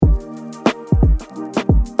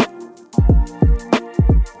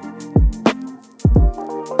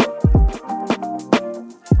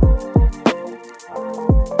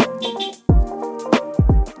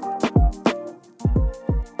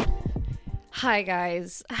Hi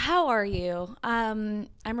guys, how are you? I'm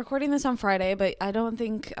recording this on Friday, but I don't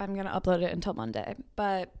think I'm gonna upload it until Monday.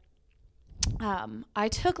 But I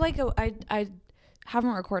took I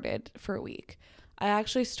haven't recorded for a week. I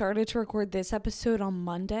actually started to record this episode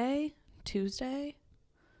on Tuesday,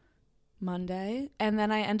 Monday, and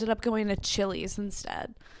then I ended up going to Chili's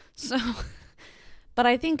instead. So, but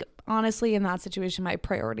I think honestly, in that situation, my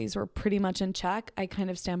priorities were pretty much in check. I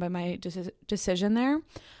kind of stand by my decision there.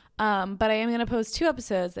 But I am going to post upload 2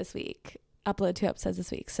 episodes this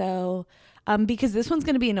week. So, because this one's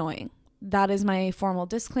going to be annoying. That is my formal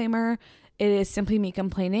disclaimer. It is simply me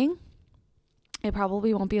complaining. It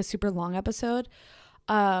probably won't be a super long episode.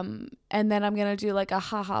 And then I'm going to do like a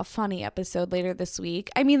haha funny episode later this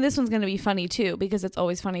week. I mean, this one's going to be funny too, because it's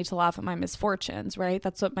always funny to laugh at my misfortunes, right?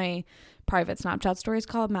 That's what my private Snapchat story is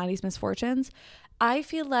called, Maddie's Misfortunes. I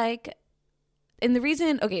feel like, the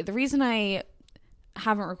reason I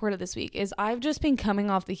haven't recorded this week is I've just been coming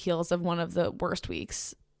off the heels of one of the worst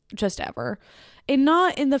weeks just ever. And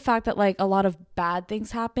not in the fact that like a lot of bad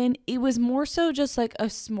things happen. It was more so just like a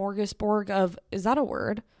smorgasbord of, is that a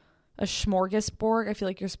word? A smorgasbord? I feel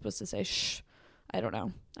like you're supposed to say shh. I don't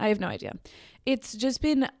know. I have no idea. It's just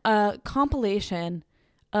been a compilation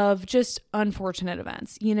of just unfortunate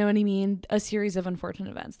events. You know what I mean? A series of unfortunate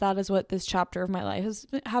events. That is what this chapter of my life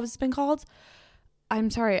has been called. I'm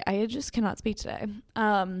sorry, I just cannot speak today.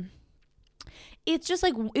 It's just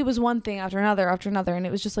like, it was one thing after another, and it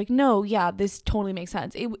was just like, no, yeah, this totally makes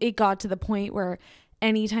sense. It got to the point where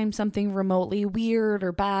anytime something remotely weird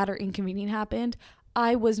or bad or inconvenient happened,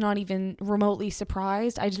 I was not even remotely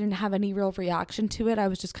surprised. I didn't have any real reaction to it. I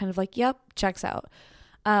was just kind of like, yep, checks out.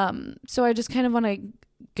 So I just kind of want to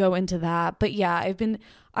go into that. But yeah,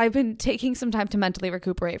 I've been taking some time to mentally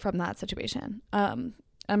recuperate from that situation.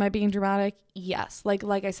 Am I being dramatic? Yes.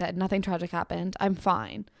 Like I said, nothing tragic happened. I'm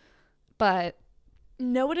fine. But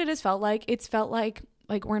know what it has felt like? It's felt like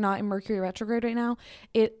we're not in Mercury retrograde right now.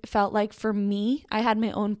 It felt like for me, I had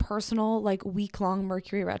my own personal like week-long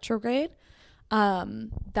Mercury retrograde.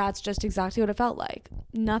 That's just exactly what it felt like.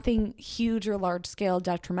 Nothing huge or large scale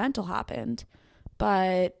detrimental happened,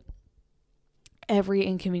 but every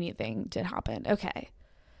inconvenient thing did happen. Okay.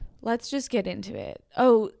 Let's just get into it.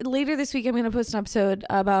 Oh, later this week, I'm going to post an episode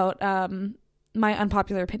about my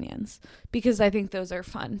unpopular opinions because I think those are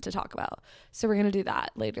fun to talk about. So we're going to do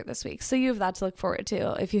that later this week. So you have that to look forward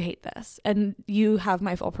to if you hate this, and you have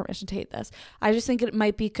my full permission to hate this. I just think it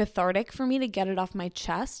might be cathartic for me to get it off my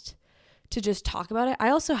chest, to just talk about it. I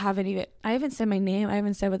haven't said my name. I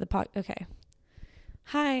haven't said what okay.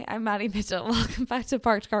 Hi, I'm Maddie Mitchell. Welcome back to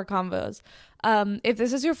Parked Car Convos. If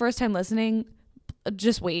this is your first time listening,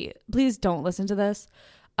 just wait. Please don't listen to this.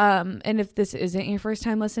 And if this isn't your first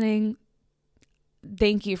time listening,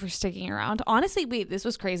 thank you for sticking around. Honestly, wait, this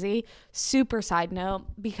was crazy. Super side note,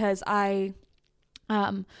 because I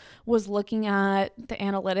was looking at the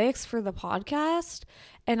analytics for the podcast,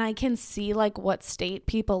 and I can see like what state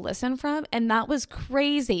people listen from, and that was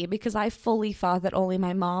crazy because I fully thought that only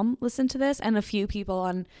my mom listened to this and a few people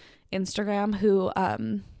on Instagram who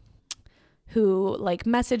like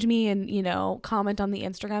message me and, you know, comment on the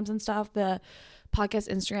Instagrams and stuff. The podcast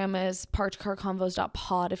Instagram is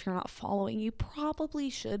parkedcarconvos.pod. If you're not following, you probably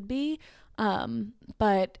should be.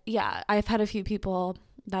 But yeah, I've had a few people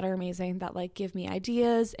that are amazing that like give me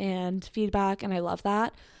ideas and feedback, and I love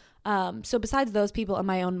that. So besides those people and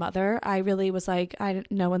my own mother, I really was like,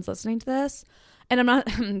 no one's listening to this. And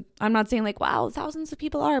I'm not saying like, wow, thousands of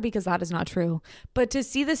people are, because that is not true. But to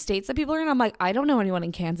see the states that people are in, I'm like, I don't know anyone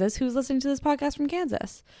in Kansas who's listening to this podcast from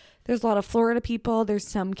Kansas. There's a lot of Florida people. There's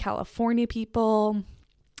some California people.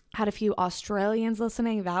 Had a few Australians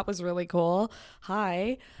listening. That was really cool.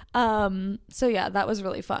 Hi. So yeah, that was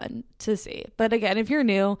really fun to see. But again, if you're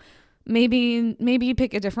new, maybe you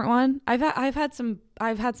pick a different one. I've had some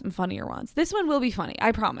funnier ones. This one will be funny.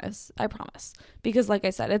 I promise. Because like I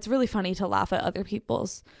said, it's really funny to laugh at other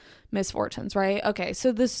people's misfortunes, right? Okay.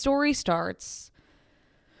 So the story starts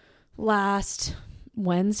last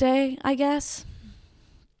Wednesday, I guess.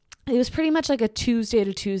 It was pretty much like a Tuesday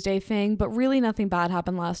to Tuesday thing, but really nothing bad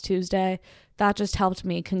happened last Tuesday. That just helped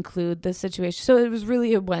me conclude the situation. So it was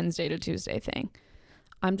really a Wednesday to Tuesday thing.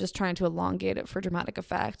 I'm just trying to elongate it for dramatic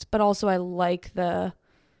effect, but also I like the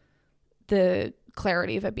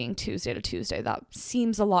clarity of it being Tuesday to Tuesday. That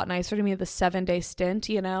seems a lot nicer to me, the 7-day stint,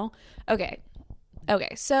 you know? Okay.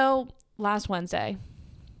 So last Wednesday.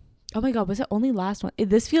 Oh my God, was it only last one?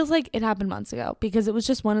 This feels like it happened months ago, because it was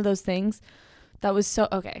just one of those things that was so,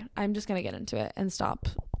 okay, I'm just going to get into it and stop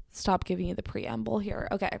giving you the preamble here.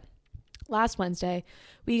 Okay. Last Wednesday,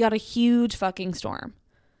 we got a huge fucking storm.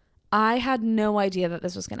 I had no idea that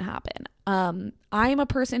this was going to happen. I'm a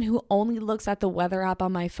person who only looks at the weather app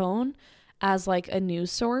on my phone as like a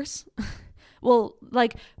news source. Well,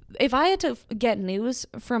 like if I had to get news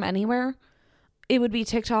from anywhere, it would be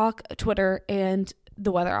TikTok, Twitter, and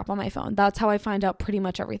the weather app on my phone. That's how I find out pretty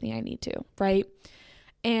much everything I need to, right?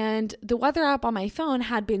 And the weather app on my phone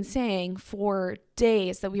had been saying for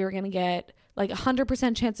days that we were going to get like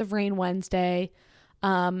 100% chance of rain Wednesday,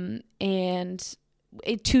 and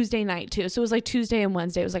Tuesday night too. So it was like Tuesday and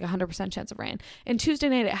Wednesday, it was like 100% chance of rain. And Tuesday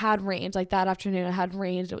night it had rained, like that afternoon it had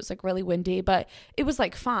rained. It was like really windy, but it was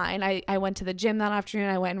like fine. I went to the gym that afternoon.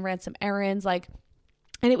 I went and ran some errands, like,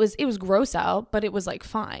 and it was gross out, but it was like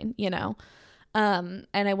fine, you know? And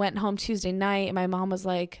I went home Tuesday night and my mom was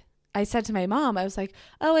like, I said to my mom, I was like,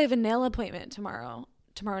 oh, I have a nail appointment tomorrow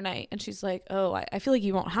night. And she's like, oh, I feel like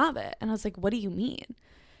you won't have it. And I was like, what do you mean?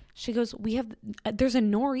 She goes, there's a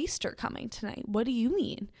nor'easter coming tonight. What do you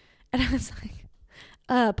mean? And I was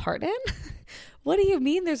like, pardon? What do you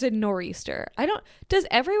mean there's a nor'easter? Does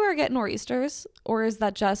everywhere get nor'easters, or is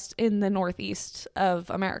that just in the northeast of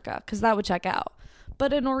America? Because that would check out.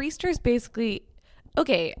 But a nor'easter is basically,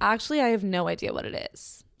 okay, actually I have no idea what it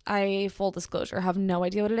is. Full disclosure, have no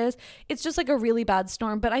idea what it is. It's just like a really bad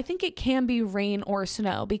storm, but I think it can be rain or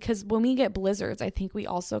snow, because when we get blizzards, I think we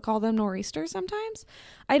also call them nor'easters sometimes.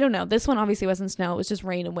 I don't know. This one obviously wasn't snow. It was just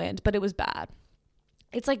rain and wind, but it was bad.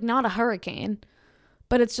 It's like not a hurricane,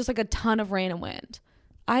 but it's just like a ton of rain and wind.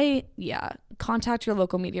 Contact your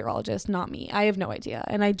local meteorologist, not me. I have no idea.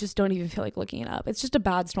 And I just don't even feel like looking it up. It's just a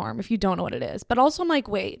bad storm if you don't know what it is. But also I'm like,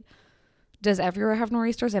 wait, does everywhere have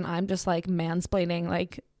nor'easters? And I'm just like mansplaining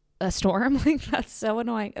like a storm. Like, that's so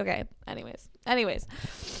annoying. Okay. Anyways.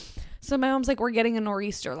 So my mom's like, we're getting a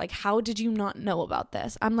nor'easter. Like, how did you not know about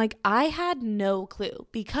this? I'm like, I had no clue,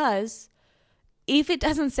 because if it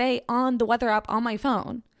doesn't say on the weather app on my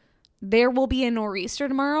phone, there will be a nor'easter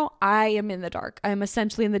tomorrow, I am in the dark. I am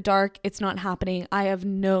essentially in the dark. It's not happening. I have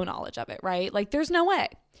no knowledge of it, right? Like, there's no way.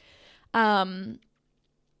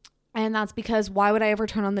 And that's because why would I ever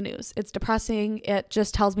turn on the news? It's depressing. It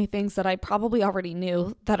just tells me things that I probably already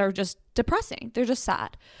knew that are just depressing. They're just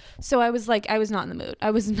sad. So I was like, I was not in the mood.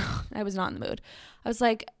 I was not in the mood. I was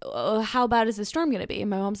like, oh, how bad is this storm going to be? And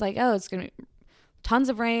my mom's like, oh, it's going to be tons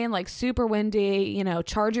of rain, like super windy, you know,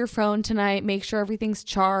 charge your phone tonight, make sure everything's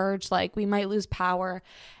charged. Like, we might lose power.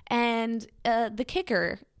 And the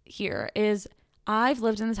kicker here is I've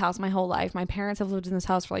lived in this house my whole life. My parents have lived in this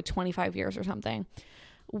house for like 25 years or something.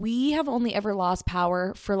 We have only ever lost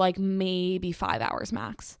power for like maybe 5 hours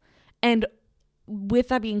max. And with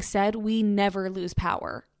that being said, we never lose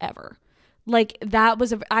power ever. Like, that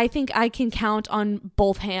was, I think I can count on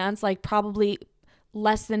both hands, like probably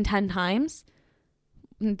less than 10 times.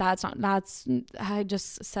 I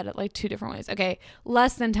just said it like two different ways. Okay.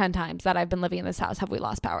 Less than 10 times that I've been living in this house have we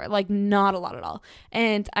lost power. Like, not a lot at all.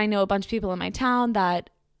 And I know a bunch of people in my town that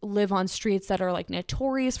live on streets that are like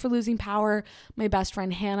notorious for losing power. My best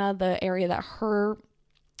friend Hannah, the area that her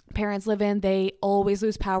parents live in, they always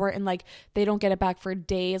lose power, and like they don't get it back for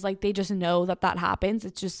days. Like, they just know that happens.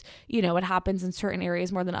 It's just, you know, it happens in certain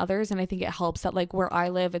areas more than others. And I think it helps that like where I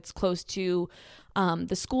live, it's close to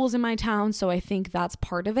the schools in my town. So I think that's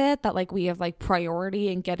part of it, that like we have like priority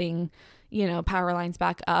in getting, you know, power lines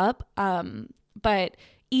back up. But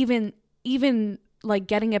even like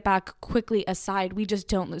getting it back quickly aside, we just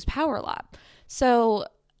don't lose power a lot. So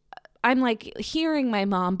I'm like hearing my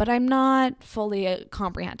mom, but I'm not fully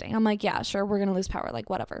comprehending. I'm like, yeah, sure, we're going to lose power. Like,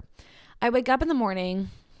 whatever. I wake up in the morning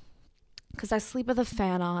because I sleep with a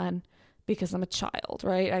fan on, because I'm a child,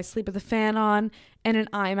 right? I sleep with a fan on and an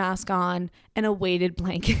eye mask on and a weighted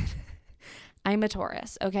blanket. I'm a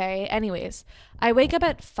Taurus, okay? Anyways, I wake up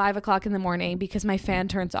at 5 o'clock in the morning because my fan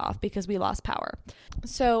turns off because we lost power.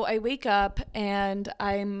 So I wake up and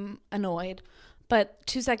I'm annoyed, but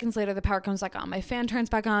 2 seconds later, the power comes back on. My fan turns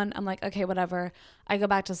back on. I'm like, okay, whatever. I go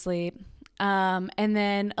back to sleep. And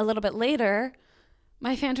then a little bit later,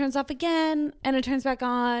 my fan turns off again and it turns back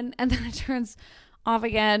on, and then it turns off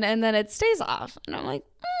again, and then it stays off. And I'm like,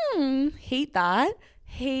 hate that.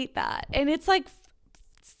 And it's like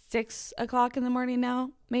 6 o'clock in the morning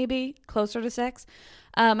now, maybe closer to 6.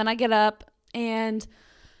 And I get up and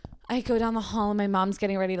I go down the hall, and my mom's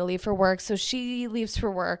getting ready to leave for work. So she leaves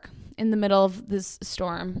for work in the middle of this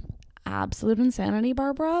storm. Absolute insanity,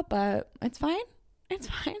 Barbara, but it's fine.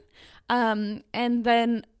 And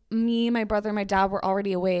then me, my brother, and my dad were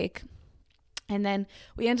already awake. And then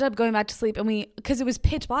we ended up going back to sleep, and because it was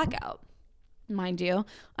pitch black out, mind you,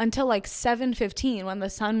 until like 7:15 when the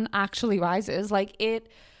sun actually rises. Like, it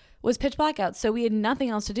was pitch black out. So we had nothing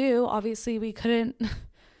else to do. Obviously, we couldn't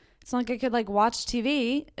It's not like I could like watch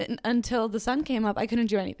TV until the sun came up. I couldn't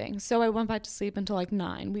do anything. So I went back to sleep until like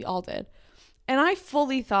 9. We all did. And I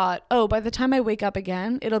fully thought, oh, by the time I wake up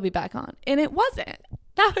again, it'll be back on. And it wasn't.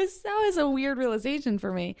 That was a weird realization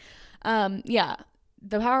for me. Yeah,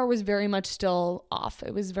 the power was very much still off.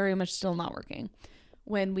 It was very much still not working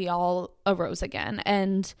when we all arose again.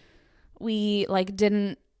 And we like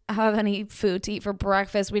didn't have any food to eat for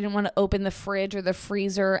breakfast. We didn't want to open the fridge or the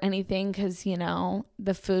freezer or anything because, you know,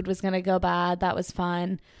 the food was going to go bad. That was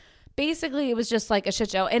fun. Basically, it was just like a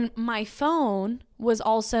shit show. And my phone was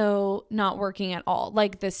also not working at all.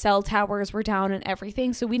 Like the cell towers were down and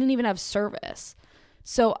everything. So we didn't even have service.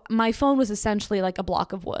 So my phone was essentially like a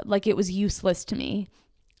block of wood. Like it was useless to me.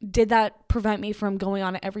 Did that prevent me from going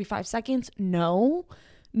on it every 5 seconds? No,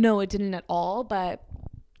 it didn't at all. But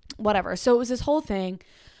whatever. So it was this whole thing.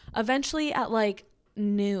 Eventually at like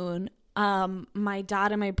noon, my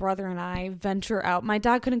dad and my brother and I venture out. My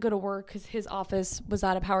dad couldn't go to work because his office was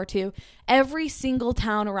out of power too. Every single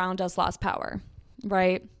town around us lost power,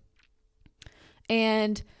 right?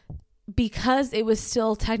 And because it was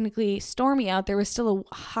still technically stormy out, there was still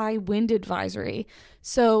a high wind advisory.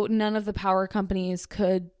 So none of the power companies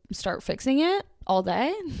could start fixing it all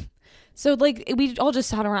day. So like we all just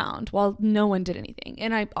sat around while no one did anything.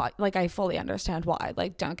 And I fully understand why,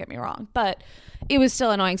 like, don't get me wrong, but it was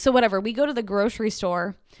still annoying. So whatever, we go to the grocery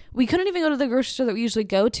store. We couldn't even go to the grocery store that we usually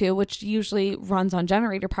go to, which usually runs on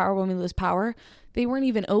generator power when we lose power. They weren't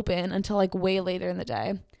even open until like way later in the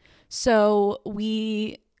day. So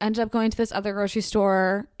we ended up going to this other grocery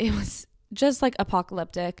store. It was just like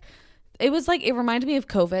apocalyptic. It was like, it reminded me of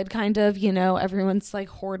COVID kind of, you know, everyone's like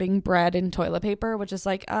hoarding bread and toilet paper, which is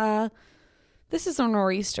like, this is a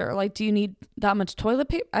nor'easter. Like, do you need that much toilet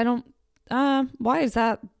paper? I don't, why is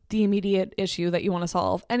that the immediate issue that you want to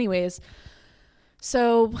solve? Anyways,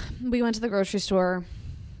 so we went to the grocery store.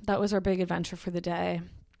 That was our big adventure for the day.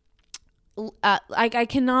 Like I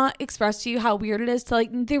cannot express to you how weird it is to like,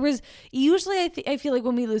 there was usually I feel like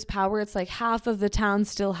when we lose power, it's like half of the town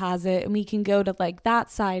still has it and we can go to like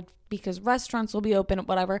that side because restaurants will be open,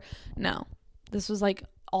 whatever. No, this was like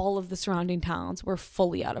all of the surrounding towns were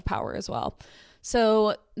fully out of power as well.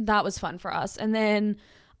 So that was fun for us. And then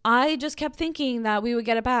I just kept thinking that we would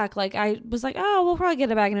get it back. Like I was like, oh, we'll probably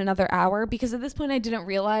get it back in another hour, because at this point I didn't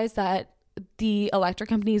realize that the electric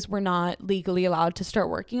companies were not legally allowed to start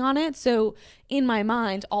working on it. So in my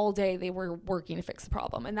mind, all day they were working to fix the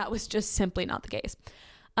problem. And that was just simply not the case.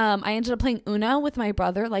 I ended up playing Uno with my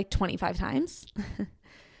brother like 25 times.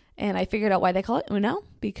 And I figured out why they call it Uno,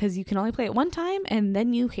 because you can only play it one time and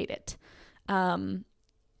then you hate it.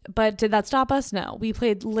 But did that stop us? No. We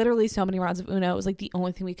played literally so many rounds of Uno. It was like the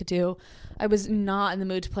only thing we could do. I was not in the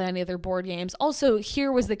mood to play any other board games. Also,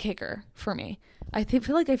 here was the kicker for me. I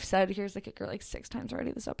feel like I've said here's the kicker like 6 times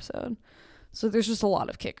already this episode. So there's just a lot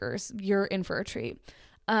of kickers. You're in for a treat.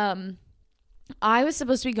 I was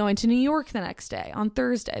supposed to be going to New York the next day on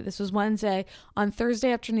Thursday. This was Wednesday. On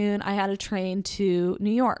Thursday afternoon, I had a train to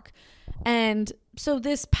New York. And so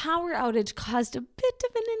this power outage caused a bit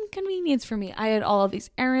of an inconvenience for me. I had all of these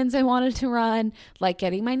errands I wanted to run, like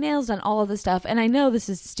getting my nails done, all of this stuff. And I know this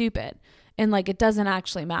is stupid and like it doesn't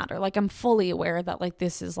actually matter. Like I'm fully aware that like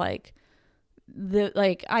this is like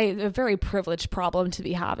a very privileged problem to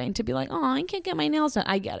be having, to be like, oh, I can't get my nails done.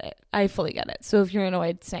 I get it. I fully get it. So if you're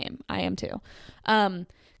annoyed, same. I am too.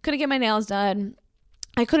 Couldn't get my nails done.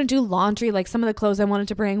 I couldn't do laundry. Like some of the clothes I wanted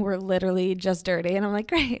to bring were literally just dirty. And I'm like,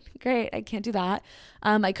 great. I can't do that.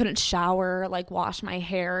 I couldn't shower, like wash my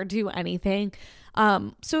hair, do anything.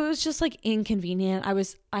 So it was just like inconvenient.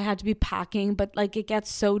 I had to be packing, but like it gets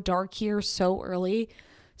so dark here so early.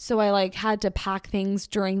 So I like had to pack things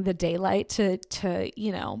during the daylight to,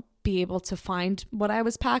 you know, be able to find what I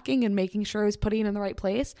was packing and making sure I was putting it in the right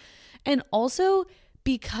place. And also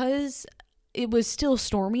because it was still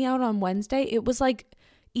stormy out on Wednesday, it was like,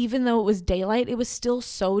 even though it was daylight, it was still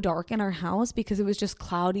so dark in our house because it was just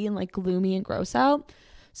cloudy and like gloomy and gross out.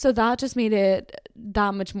 So that just made it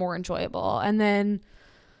that much more enjoyable. And then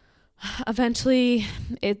eventually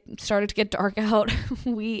it started to get dark out.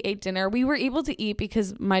 We ate dinner. We were able to eat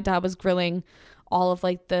because my dad was grilling all of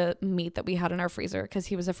like the meat that we had in our freezer because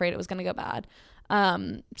he was afraid it was going to go bad.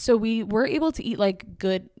 So we were able to eat like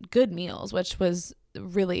good meals, which was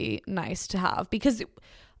really nice to have because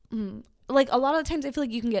like a lot of the times I feel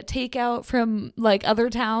like you can get takeout from like other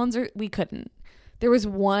towns, or we couldn't. There was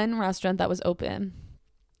one restaurant that was open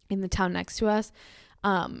in the town next to us.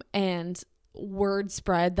 And word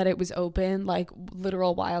spread that it was open, like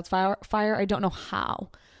literal wildfire. I don't know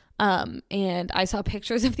how. And I saw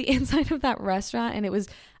pictures of the inside of that restaurant and it was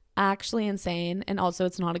actually insane. And also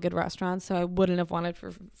it's not a good restaurant, so I wouldn't have wanted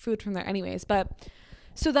for food from there anyways. But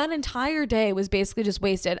so that entire day was basically just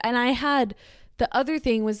wasted. And the other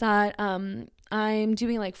thing was that I'm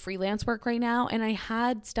doing like freelance work right now, and I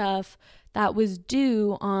had stuff that was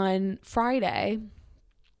due on Friday,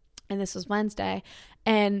 and this was Wednesday,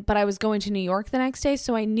 but I was going to New York the next day,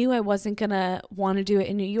 so I knew I wasn't gonna want to do it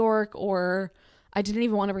in New York, or I didn't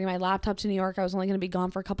even want to bring my laptop to New York. I was only going to be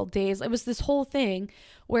gone for a couple of days. It was this whole thing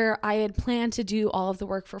where I had planned to do all of the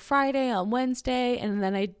work for Friday on Wednesday, and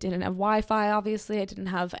then I didn't have Wi-Fi. Obviously, I didn't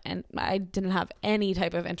have any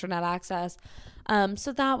type of internet access.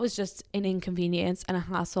 So that was just an inconvenience and a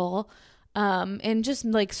hassle, and just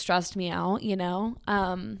like stressed me out, you know?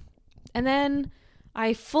 And then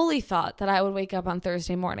I fully thought that I would wake up on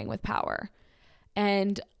Thursday morning with power,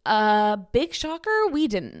 and big shocker, we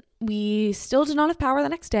didn't. We still did not have power the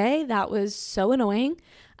next day. That was so annoying.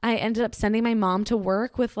 I ended up sending my mom to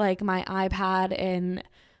work with like my iPad and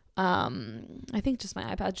I think just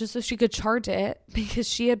my iPad, just so she could charge it, because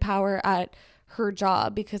she had power at her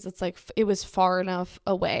job, because it's like it was far enough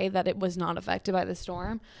away that it was not affected by the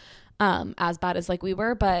storm as bad as like we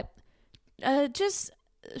were. But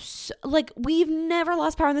like we've never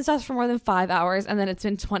lost power in this house for more than 5 hours, and then it's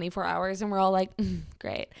been 24 hours and we're all like,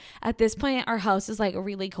 great. At this point, our house is like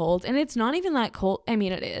really cold, and it's not even that cold. I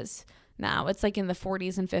mean, it is now. It's like in the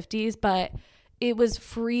 40s and 50s, but it was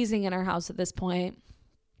freezing in our house at this point.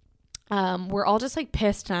 We're all just like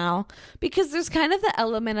pissed now, because there's kind of the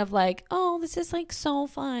element of like, oh, this is like so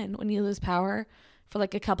fun when you lose power for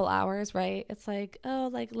like a couple hours, right? It's like,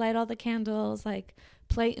 oh, like light all the candles, like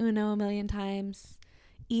play Uno a million times,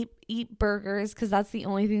 eat burgers, because that's the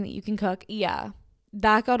only thing that you can cook. Yeah,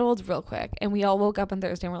 that got old real quick, and we all woke up on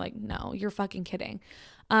Thursday and we're like, no, you're fucking kidding.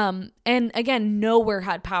 And again, nowhere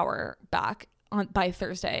had power back by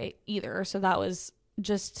Thursday either, so that was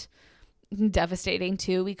just devastating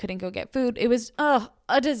too. We couldn't go get food. It was a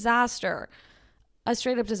disaster, a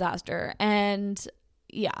straight up disaster, and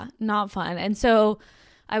yeah, not fun. And so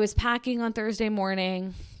I was packing on Thursday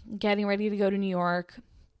morning, getting ready to go to New York.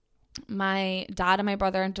 My dad and my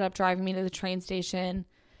brother ended up driving me to the train station,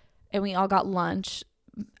 and we all got lunch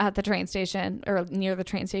at the train station, or near the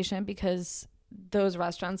train station, because those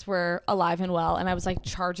restaurants were alive and well. And I was like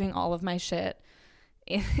charging all of my shit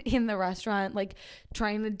in the restaurant, like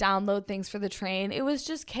trying to download things for the train. It was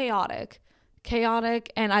just chaotic.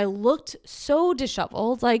 And I looked so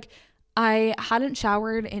disheveled. Like I hadn't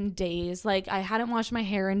showered in days. Like I hadn't washed my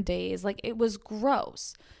hair in days. Like it was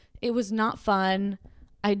gross. It was not fun.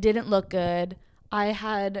 I didn't look good. I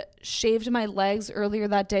had shaved my legs earlier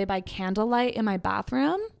that day by candlelight in my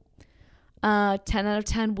bathroom. 10 out of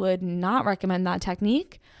 10 would not recommend that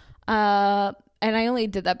technique. And I only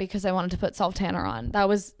did that because I wanted to put self-tanner on. That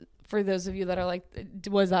was, for those of you that are like,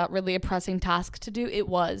 was that really a pressing task to do? It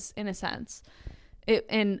was, in a sense.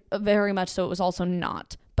 And very much so, it was also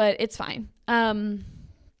not. But it's fine.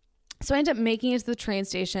 So I ended up making it to the train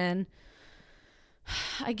station.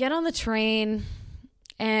 I get on the train,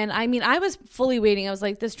 and I mean, I was fully waiting. I was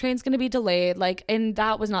like, this train's going to be delayed. Like, and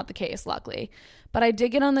that was not the case, luckily. But I did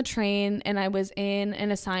get on the train, and I was in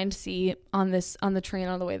an assigned seat on the train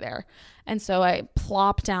on the way there. And so I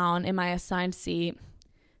plopped down in my assigned seat,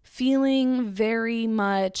 feeling very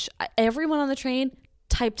much, everyone on the train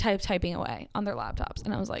typing away on their laptops.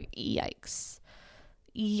 And I was like, yikes.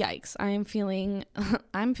 I'm feeling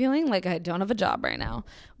like I don't have a job right now,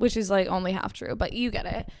 which is like only half true, but you get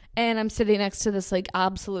it. And I'm sitting next to this like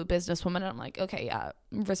absolute businesswoman, and I'm like, okay, yeah,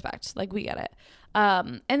 respect, like we get it.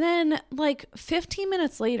 And then like 15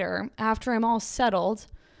 minutes later, after I'm all settled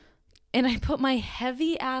and I put my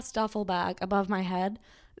heavy ass duffel bag above my head,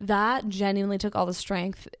 that genuinely took all the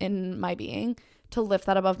strength in my being to lift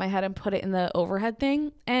that above my head and put it in the overhead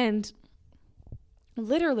thing. And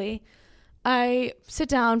literally, I sit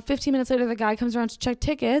down. 15 minutes later, the guy comes around to check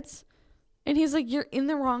tickets, and he's like, you're in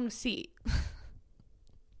the wrong seat.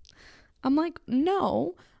 I'm like,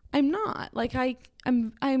 no, I'm not. Like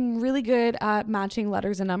I'm really good at matching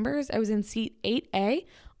letters and numbers. I was in seat 8A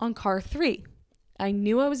on car 3. I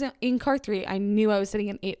knew I was in car 3. I knew I was sitting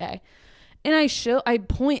in 8A. And I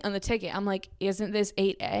point on the ticket. I'm like, isn't this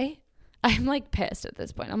 8A? I'm like pissed at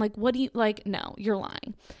this point. I'm like, what do you like? No, you're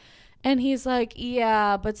lying. And he's like,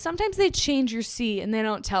 yeah, but sometimes they change your seat and they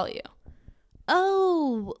don't tell you.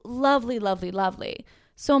 Oh, lovely, lovely, lovely.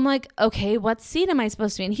 So I'm like, okay, what seat am I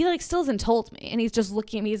supposed to be in? He like still hasn't told me. And he's just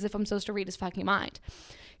looking at me as if I'm supposed to read his fucking mind.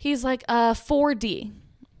 He's like, 4D.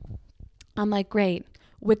 I'm like, great.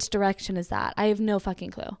 Which direction is that? I have no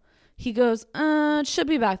fucking clue. He goes, it should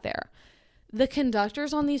be back there. The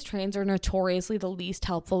conductors on these trains are notoriously the least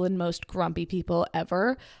helpful and most grumpy people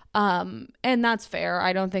ever. And that's fair.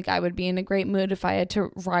 I don't think I would be in a great mood if I had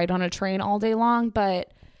to ride on a train all day long,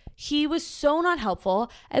 but he was so not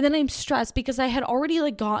helpful. And then I'm stressed because I had already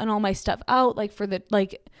like gotten all my stuff out, like for the,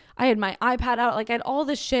 like I had my iPad out, like I had all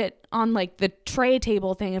this shit on like the tray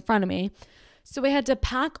table thing in front of me. So I had to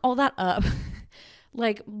pack all that up,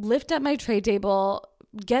 like lift up my tray table,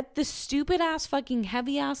 get this stupid ass fucking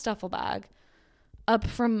heavy ass duffel bag up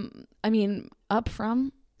from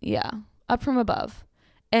above,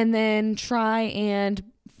 and then try and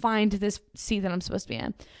find this seat that I'm supposed to be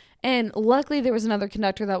in. And luckily there was another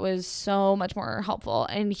conductor that was so much more helpful,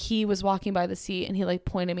 and he was walking by the seat and he like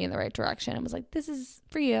pointed me in the right direction and was like, this is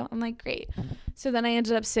for you. I'm like, great. So then I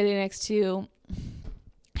ended up sitting next to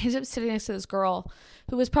this girl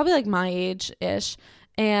who was probably like my age-ish,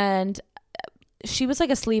 and she was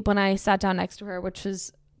like asleep when I sat down next to her, which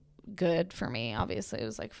was good for me. Obviously it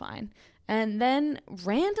was like fine. And then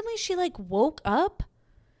randomly she like woke up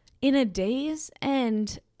in a daze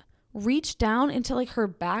and reached down into like her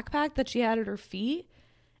backpack that she had at her feet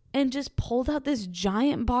and just pulled out this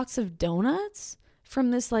giant box of donuts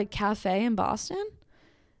from this like cafe in Boston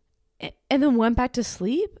and then went back to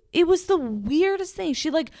sleep. It was the weirdest thing. She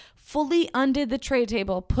like fully undid the tray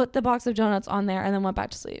table, put the box of donuts on there, and then went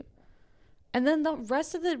back to sleep. And then the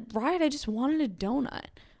rest of the ride, I just wanted a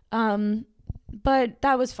donut. But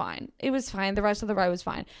that was fine. It was fine. The rest of the ride was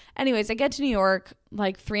fine. Anyways, I get to New York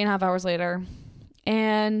like 3.5 hours later,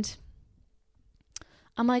 and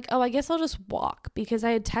I'm like, oh, I guess I'll just walk, because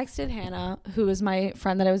I had texted Hannah, who was my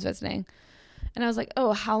friend that I was visiting. And I was like,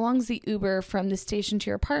 oh, how long's the Uber from the station to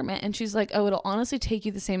your apartment? And she's like, oh, it'll honestly take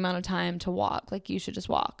you the same amount of time to walk. Like, you should just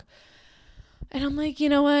walk. And I'm like, you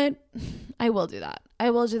know what? I will do that.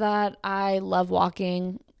 I love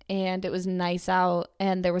walking, and it was nice out,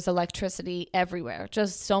 and there was electricity everywhere.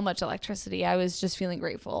 Just so much electricity. I was just feeling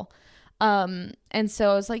grateful. And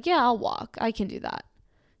so I was like, yeah, I'll walk. I can do that.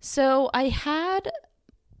 So I had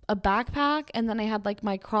a backpack, and then I had like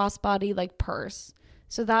my crossbody like purse.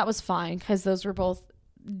 So that was fine, because those were both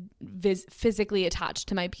physically attached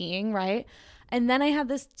to my being, right? And then I had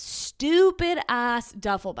this stupid ass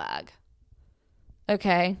duffel bag.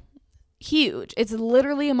 Okay. Huge. It's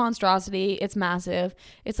literally a monstrosity. It's massive.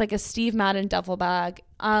 It's like a Steve Madden duffel bag.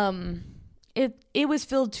 It was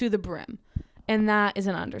filled to the brim, and that is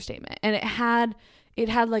an understatement. And it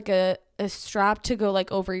had like a strap to go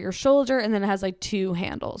like over your shoulder, and then it has like 2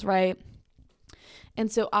 handles, right? And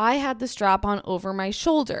so I had the strap on over my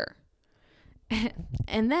shoulder.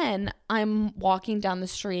 And then I'm walking down the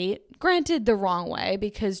street, granted the wrong way,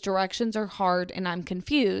 because directions are hard and I'm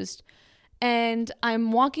confused. And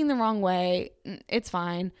I'm walking the wrong way. It's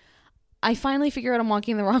fine. I finally figure out I'm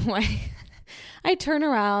walking the wrong way. I turn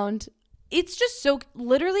around. It's just so,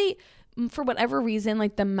 literally, for whatever reason,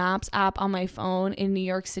 like the Maps app on my phone in New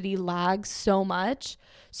York City lags so much.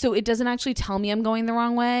 So it doesn't actually tell me I'm going the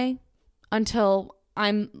wrong way until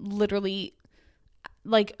I'm literally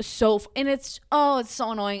like and it's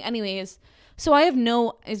so annoying. Anyways, so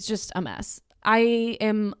it's just a mess. I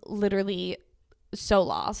am literally so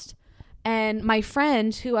lost. And my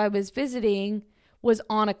friend who I was visiting was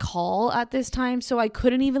on a call at this time, so I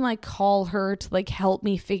couldn't even like call her to like help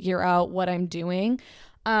me figure out what I'm doing.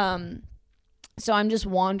 So I'm just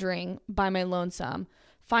wandering by my lonesome.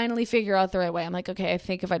 Finally figure out the right way. I'm like, okay, I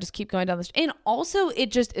think if I just keep going down the street. And also,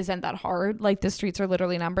 it just isn't that hard. Like, the streets are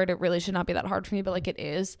literally numbered. It really should not be that hard for me, but like it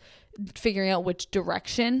is, figuring out which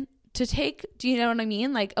direction to take. Do you know what I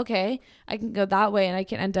mean? Like, okay, I can go that way and I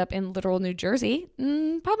can end up in literal New Jersey.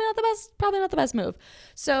 Probably not the best move.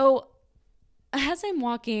 So as I'm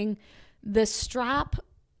walking, the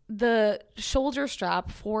shoulder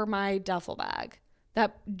strap for my duffel bag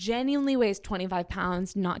that genuinely weighs 25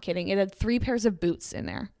 pounds, not kidding. It had 3 pairs of boots in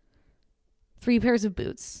there. 3 pairs of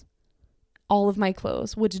boots. All of my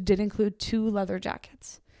clothes, which did include 2 leather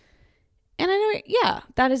jackets. And I know, yeah,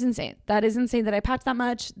 that is insane. That is insane that I packed that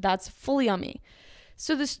much. That's fully on me.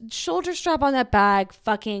 So this shoulder strap on that bag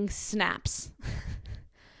fucking snaps.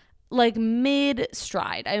 Like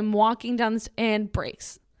mid-stride. I'm walking down this and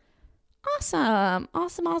breaks. Awesome.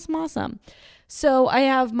 So I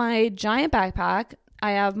have my giant backpack.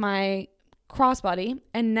 I have my crossbody.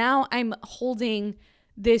 And now I'm holding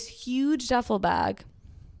this huge duffel bag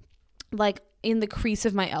like in the crease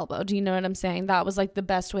of my elbow. Do you know what I'm saying? That was like the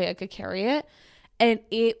best way I could carry it. And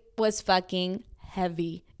it was fucking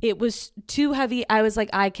heavy. It was too heavy. I was like,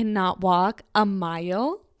 I cannot walk a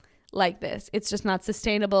mile like this. It's just not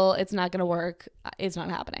sustainable. It's not going to work. It's not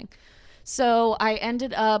happening. So I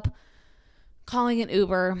ended up calling an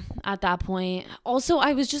Uber at that point. Also,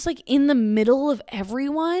 I was just like in the middle of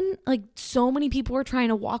everyone. Like so many people were trying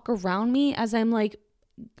to walk around me as I'm like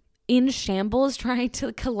in shambles trying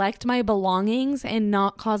to collect my belongings and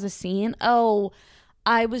not cause a scene. Oh,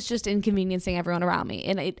 I was just inconveniencing everyone around me,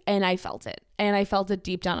 and I felt it. And I felt it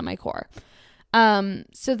deep down in my core.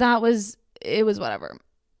 So it was whatever.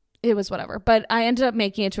 It was whatever. But I ended up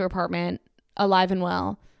making it to her apartment alive and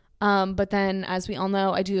well. But then, as we all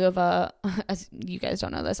know, I do have as you guys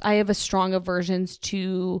don't know this, I have a strong aversions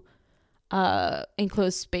to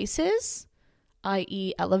enclosed spaces,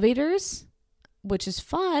 i.e. elevators, which is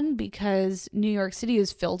fun because New York City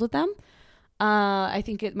is filled with them. I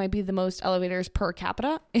think it might be the most elevators per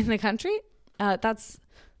capita in the country. That's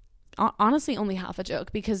honestly only half a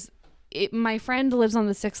joke because my friend lives on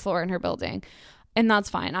the 6th floor in her building. And that's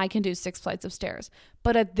fine. I can do 6 flights of stairs.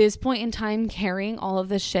 But at this point in time, carrying all of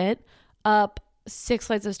this shit up 6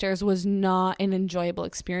 flights of stairs was not an enjoyable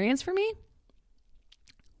experience for me.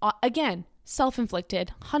 Again,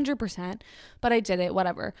 self-inflicted, 100%. But I did it,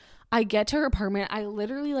 whatever. I get to her apartment. I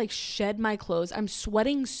literally like shed my clothes. I'm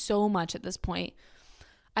sweating so much at this point.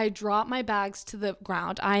 I drop my bags to the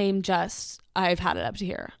ground. I've had it up to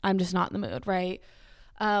here. I'm just not in the mood, right?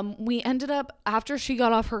 We ended up, after she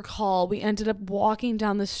got off her call, we ended up walking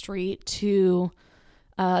down the street to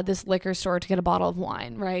this liquor store to get a bottle of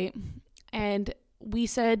wine, right? And we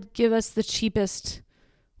said, give us the cheapest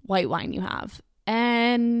white wine you have.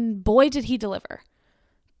 And boy, did he deliver.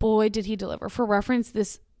 Boy, did he deliver. For reference,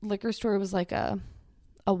 this liquor store was like a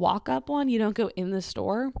walk-up one. You don't go in the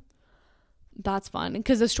store. That's fun.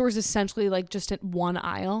 Because the store is essentially like just at one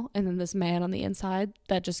aisle. And then this man on the inside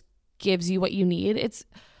that just gives you what you need. It's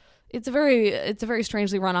a very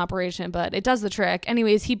strangely run operation, but it does the trick.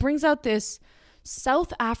 Anyways, he brings out this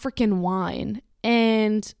South African wine,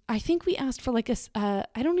 and I think we asked for like I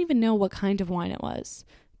don't even know what kind of wine it was.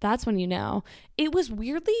 That's when you know. It was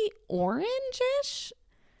weirdly orange-ish.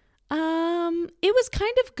 It was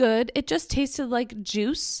kind of good. It just tasted like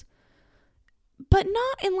juice, but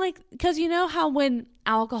not in like, because you know how when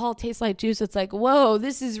alcohol tastes like juice, it's like, whoa,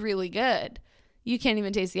 this is really good. You can't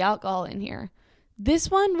even taste the alcohol in here. This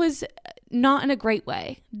one was not in a great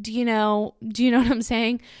way. Do you know what I'm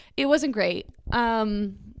saying? It wasn't great.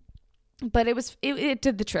 But it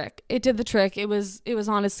did the trick. It did the trick. It was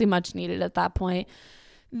honestly much needed at that point.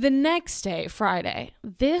 The next day, Friday,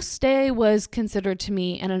 this day was considered to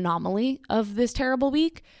me an anomaly of this terrible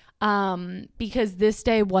week. Because this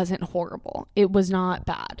day wasn't horrible. It was not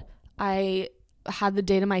bad. I had the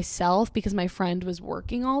day to myself because my friend was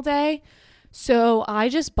working all day. So I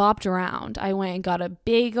just bopped around. I went and got a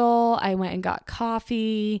bagel. I went and got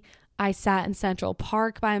coffee. I sat in Central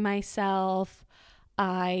Park by myself.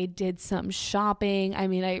 I did some shopping. I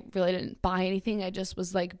mean, I really didn't buy anything. I just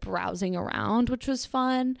was like browsing around, which was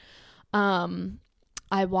fun.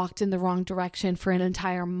 I walked in the wrong direction for an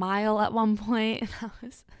entire mile at one point. That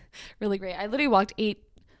was really great. I literally walked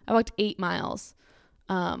 8 miles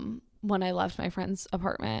when I left my friend's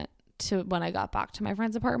apartment to when I got back to my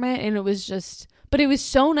friend's apartment, and it was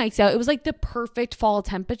so nice out. It was like the perfect fall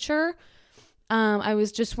temperature. I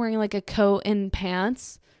was just wearing like a coat and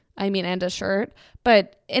pants, and a shirt,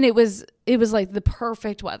 and it was like the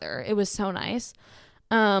perfect weather. It was so nice.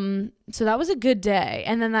 So that was a good day.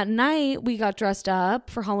 And then that night we got dressed up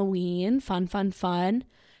for Halloween, fun.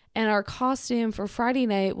 And our costume for Friday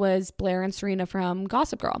night was Blair and Serena from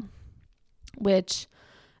Gossip Girl, which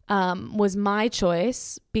was my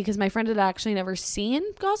choice because my friend had actually never seen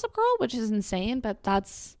Gossip Girl, which is insane, but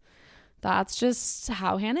that's just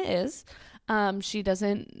how Hannah is. She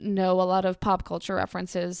doesn't know a lot of pop culture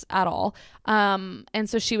references at all. And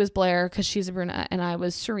so she was Blair because she's a brunette and I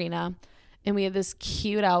was Serena, and we had this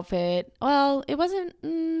cute outfit. Well, it wasn't,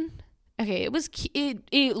 okay.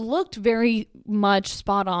 It looked very much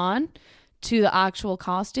spot on to the actual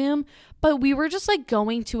costume, but we were just like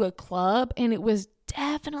going to a club and it was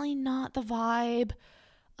definitely not the vibe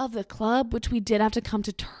of the club, which we did have to come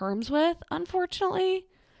to terms with, unfortunately.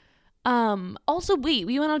 Also we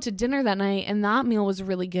went out to dinner that night and that meal was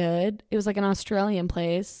really good. It was like an Australian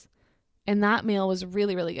place and that meal was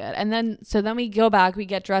really, really good. And then we go back, we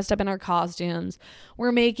get dressed up in our costumes.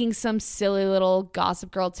 We're making some silly little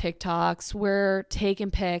Gossip Girl TikToks. We're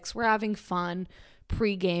taking pics. We're having fun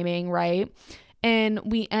pre-gaming, right? And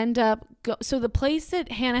we end up, so the place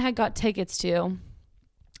that Hannah had got tickets to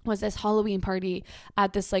was this Halloween party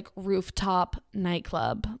at this like rooftop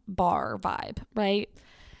nightclub bar vibe, right?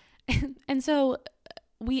 And so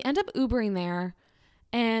we end up Ubering there,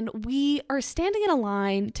 And we are standing in a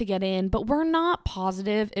line to get in, but we're not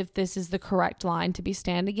positive if this is the correct line to be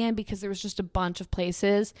standing in because there was just a bunch of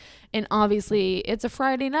places. And obviously it's a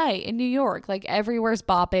Friday night in New York, like everywhere's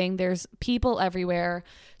bopping. There's people everywhere.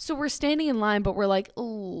 So we're standing in line, but we're like,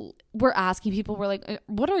 ooh, we're asking people, we're like,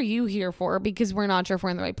 what are you here for? Because we're not sure if we're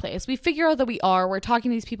in the right place. We figure out that we are. We're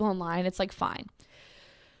talking to these people online. It's like, fine.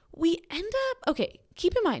 We end up, okay,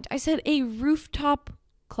 keep in mind, I said a rooftop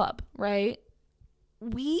club, right?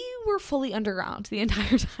 We were fully underground the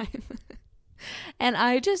entire time. And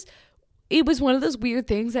it was one of those weird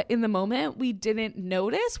things that in the moment we didn't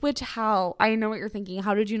notice, I know what you're thinking.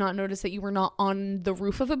 How did you not notice that you were not on the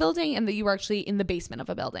roof of a building and that you were actually in the basement of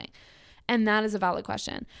a building? And that is a valid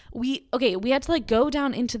question. We had to like go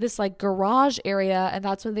down into this like garage area, and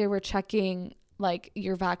that's when they were checking like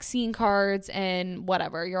your vaccine cards and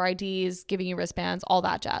whatever, your IDs, giving you wristbands, all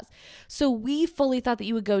that jazz. So we fully thought that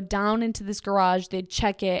you would go down into this garage, they'd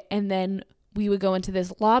check it, and then we would go into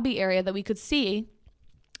this lobby area that we could see.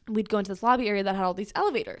 We'd go into this lobby area that had all these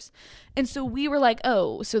elevators. And so we were like,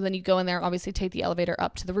 oh, so then you go in there, obviously take the elevator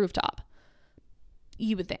up to the rooftop.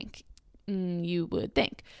 You would think.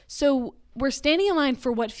 So we're standing in line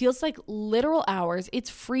for what feels like literal hours. It's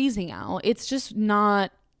freezing out. It's just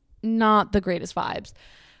not the greatest vibes.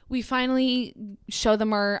 We finally show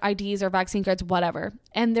them our IDs, our vaccine cards, whatever.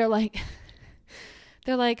 And they're like,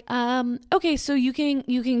 okay, so you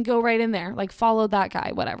can go right in there, like follow that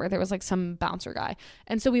guy, whatever. There was like some bouncer guy.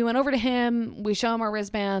 And so we went over to him, we show him our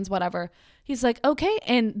wristbands, whatever. He's like, okay.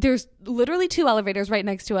 And there's literally 2 elevators right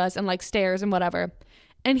next to us and like stairs and whatever.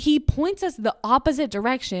 And he points us the opposite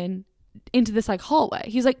direction into this like hallway.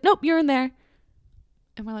 He's like, nope, you're in there.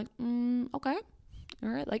 And we're like, okay. All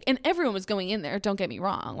right. Like, and everyone was going in there. Don't get me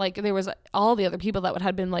wrong. Like there was all the other people that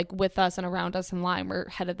had been like with us and around us in line were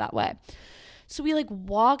headed that way. So we like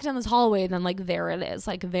walk down this hallway and then like there it is.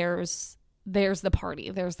 Like there's the party.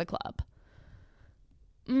 There's the club.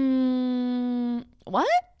 What?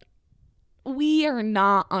 We are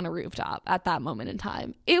not on a rooftop at that moment in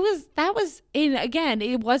time. It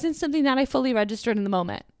wasn't something that I fully registered in the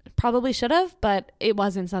moment. Probably should have, but it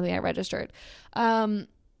wasn't something I registered.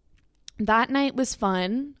 That night was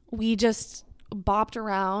fun. We just bopped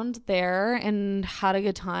around there and had a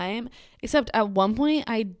good time. Except at one point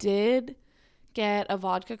I did get a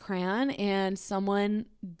vodka cran and someone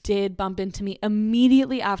did bump into me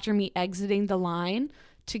immediately after me exiting the line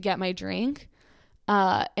to get my drink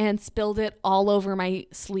and spilled it all over my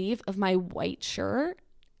sleeve of my white shirt.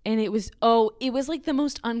 And it was like the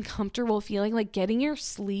most uncomfortable feeling, like getting your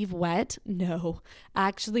sleeve wet. No,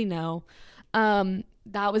 actually, no.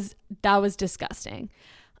 That was disgusting.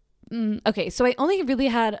 Okay, so I only really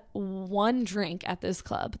had one drink at this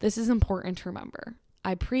club. This is important to remember.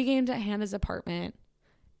 I pre-gamed at Hannah's apartment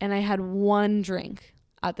and I had one drink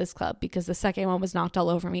at this club because the second one was knocked all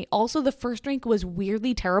over me. Also, the first drink was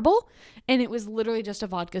weirdly terrible and it was literally just a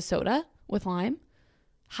vodka soda with lime.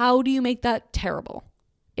 How do you make that terrible?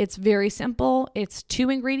 It's very simple. It's 2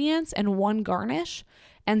 ingredients and 1 garnish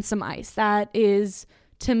and some ice. That is,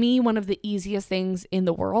 to me, one of the easiest things in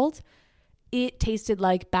the world. It tasted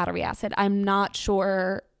like battery acid. I'm not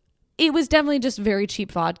sure. It was definitely just very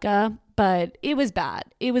cheap vodka, but it was bad.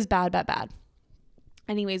 It was bad.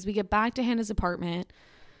 Anyways, we get back to Hannah's apartment.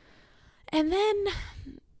 And then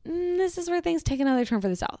this is where things take another turn for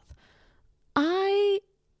the south. I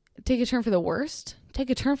take a turn for the worst. Take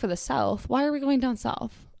a turn for the south. Why are we going down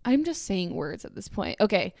south? I'm just saying words at this point.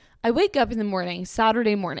 Okay, I wake up in the morning,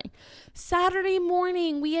 Saturday morning.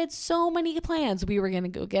 We had so many plans. We were going to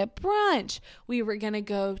go get brunch. We were going to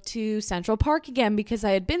go to Central Park again because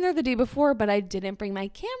I had been there the day before, but I didn't bring my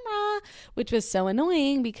camera, which was so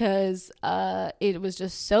annoying because it was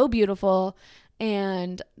just so beautiful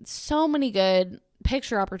and so many good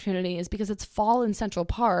picture opportunities because it's fall in Central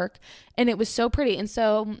Park and it was so pretty. And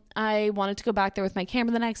so I wanted to go back there with my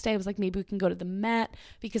camera the next day. I was like, maybe we can go to the Met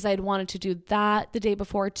because I had wanted to do that the day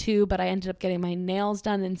before too, but I ended up getting my nails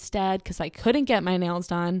done instead because I couldn't get my nails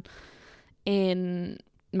done in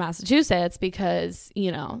Massachusetts because,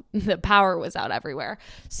 you know, the power was out everywhere.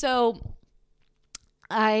 So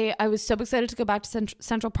I was so excited to go back to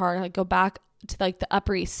Central Park, like go back to like the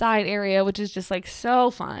Upper East Side area, which is just like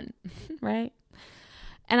so fun, right?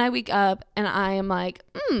 And I wake up and I am like,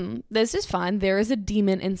 this is fun. There is a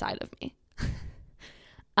demon inside of me.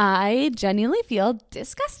 I genuinely feel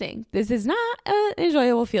disgusting. This is not an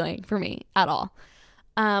enjoyable feeling for me at all.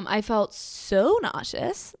 I felt so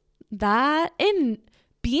nauseous that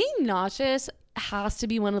being nauseous has to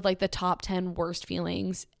be one of like the top 10 worst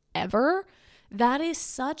feelings ever. That is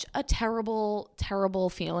such a terrible, terrible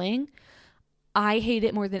feeling. I hate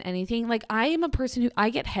it more than anything. Like, I am a person who, I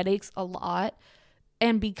get headaches a lot.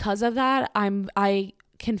 And because of that, I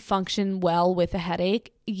can function well with a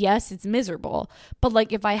headache. Yes, it's miserable, but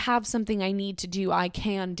like if I have something I need to do, I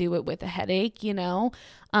can do it with a headache, you know?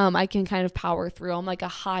 I can kind of power through. I'm like a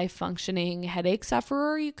high functioning headache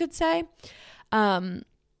sufferer, you could say.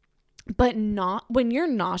 But not when you're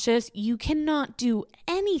nauseous, you cannot do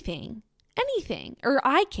anything, or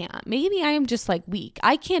I can't. Maybe I am just like weak.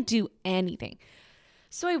 I can't do anything.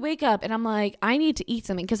 So I wake up and I'm like, I need to eat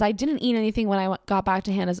something because I didn't eat anything when I got back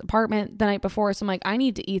to Hannah's apartment the night before. So I'm like, I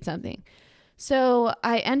need to eat something. So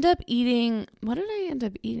I end up eating, what did I end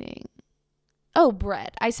up eating? Oh,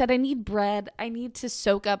 bread. I said, I need bread. I need to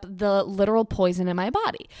soak up the literal poison in my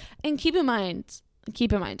body. And keep in mind,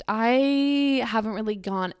 I haven't really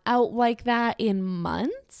gone out like that in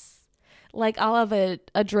months. Like, I'll have a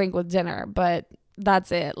drink with dinner, but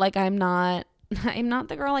that's it. Like, I'm not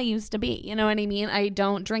the girl I used to be. You know what I mean? I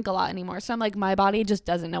don't drink a lot anymore. So I'm like, my body just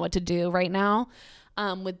doesn't know what to do right now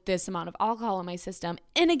with this amount of alcohol in my system.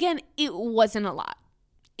 And again, it wasn't a lot.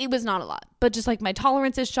 It was not a lot. But just like my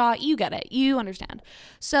tolerance is shot. You get it. You understand.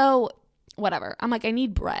 So whatever. I'm like, I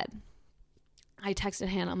need bread. I texted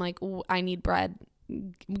Hannah. I'm like, I need bread.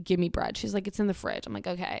 Give me bread. She's like, it's in the fridge. I'm like,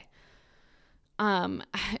 okay.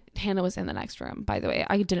 Hannah was in the next room, by the way.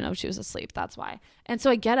 I didn't know she was asleep. That's why. And so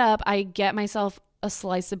I get up, I get myself a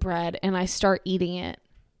slice of bread and I start eating it.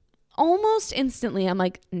 Almost instantly, I'm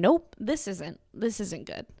like, nope, this isn't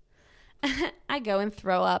good. I go and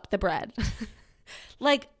throw up the bread.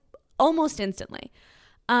 Like almost instantly.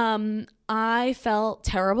 I felt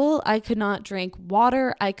terrible. I could not drink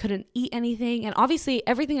water. I couldn't eat anything. And obviously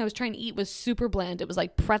everything I was trying to eat was super bland. It was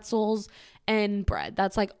like pretzels and bread.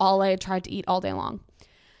 That's like all I had tried to eat all day long.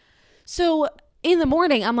 So in the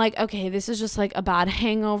morning, I'm like, okay, this is just like a bad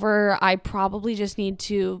hangover. I probably just need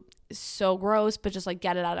to, so gross, but just like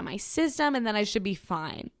get it out of my system and then I should be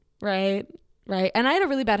fine. Right. And I had a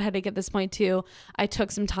really bad headache at this point too. I took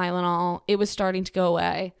some Tylenol. It was starting to go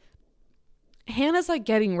away. Hannah's like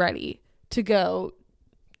getting ready to go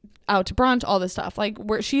out to brunch, all this stuff. Like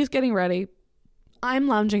where she's getting ready. I'm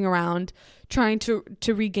lounging around trying to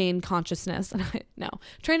regain consciousness.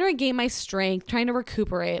 Trying to regain my strength, trying to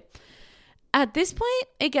recuperate. At this point,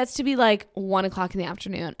 it gets to be like 1 o'clock in the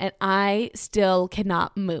afternoon and I still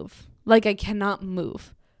cannot move. Like I cannot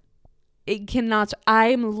move.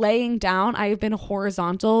 I'm laying down. I've been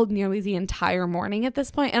horizontal nearly the entire morning at this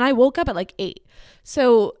point, and I woke up at like 8.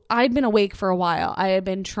 So I'd been awake for a while. I had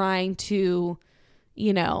been trying to,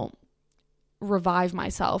 revive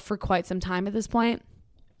myself for quite some time at this point.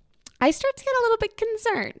 I start to get a little bit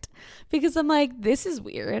concerned because I'm like, this is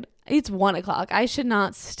weird. It's 1 o'clock. I should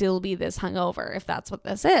not still be this hungover if that's what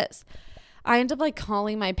this is. I end up like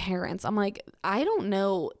calling my parents. I'm like, I don't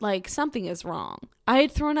know, like something is wrong. I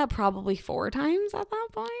had thrown up probably 4 times at that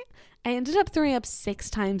point. I ended up throwing up 6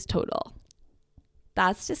 times total.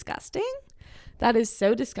 That's disgusting. That is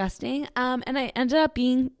so disgusting. And I ended up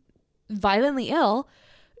being violently ill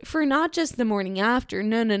for not just the morning after.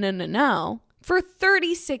 No. For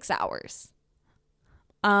 36 hours.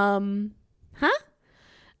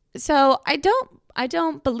 So I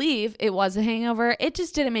don't believe it was a hangover. It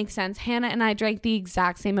just didn't make sense. Hannah and I drank the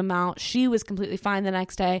exact same amount. She was completely fine the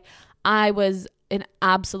next day. I was an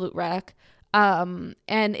absolute wreck. And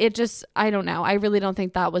it just, I don't know. I really don't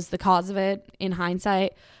think that was the cause of it in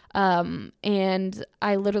hindsight. And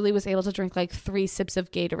I literally was able to drink like 3 sips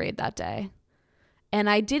of Gatorade that day. And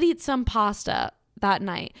I did eat some pasta that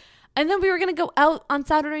night. And then we were going to go out on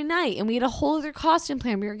Saturday night and we had a whole other costume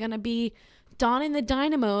plan. We were going to be donning the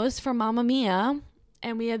dynamos from Mamma Mia.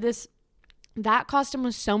 And we had that costume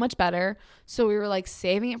was so much better. So we were like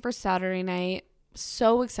saving it for Saturday night.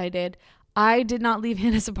 So excited. I did not leave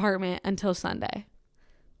Hannah's apartment until Sunday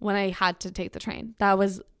when I had to take the train. That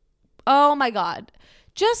was, oh my God.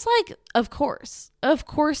 Just like, of course,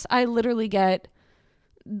 I literally get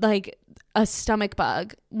like a stomach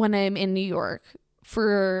bug when I'm in New York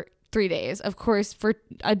for 3 days. Of course, for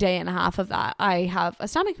a day and a half of that, I have a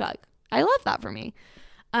stomach bug. I love that for me.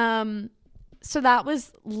 So that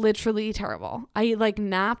was literally terrible. I like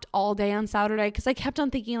napped all day on Saturday because I kept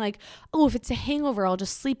on thinking like, oh, if it's a hangover, I'll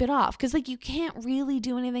just sleep it off. Because like you can't really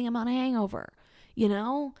do anything about a hangover.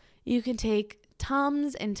 You can take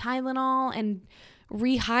Tums and Tylenol and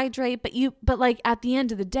rehydrate, but like at the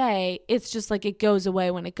end of the day, it's just like it goes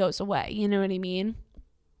away when it goes away. You know what I mean?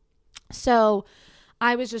 So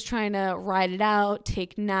I was just trying to ride it out,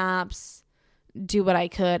 take naps, do what I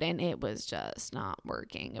could, and it was just not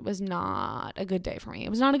working. It was not a good day for me. It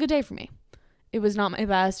was not a good day for me. It was not my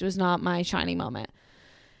best. It was not my shining moment.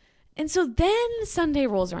 And so then Sunday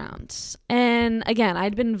rolls around. And again,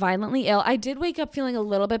 I'd been violently ill. I did wake up feeling a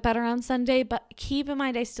little bit better on Sunday, but keep in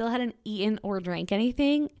mind, I still hadn't eaten or drank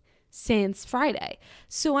anything since Friday.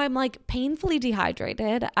 So I'm like painfully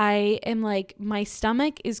dehydrated. I am like, my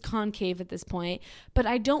stomach is concave at this point, but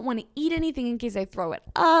I don't want to eat anything in case I throw it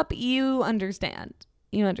up. You understand.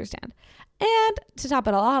 You understand. And to top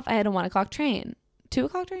it all off, I had a 1 o'clock train. 2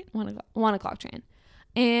 o'clock train? 1 o'clock train.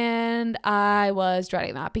 And I was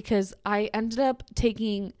dreading that because I ended up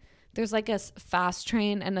taking, there's like a fast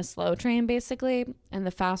train and a slow train basically. And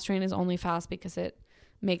the fast train is only fast because it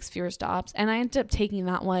makes fewer stops. And I ended up taking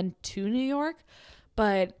that one to New York,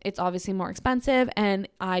 but it's obviously more expensive. And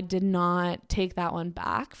I did not take that one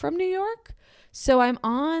back from New York. So I'm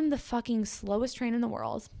on the fucking slowest train in the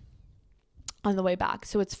world on the way back.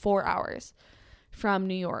 So it's 4 hours from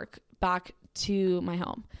New York back to my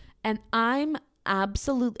home. And I'm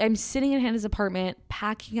sitting in Hannah's apartment,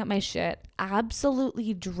 packing up my shit,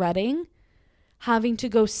 absolutely dreading having to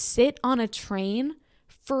go sit on a train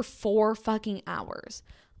for 4 fucking hours.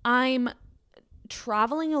 I'm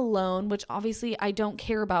traveling alone, which obviously I don't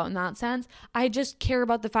care about in that sense. I just care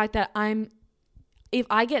about the fact that if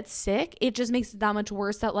I get sick, it just makes it that much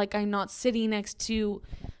worse that like I'm not sitting next to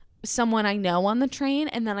someone I know on the train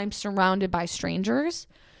and then I'm surrounded by strangers.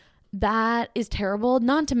 That is terrible.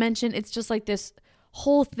 Not to mention, it's just like this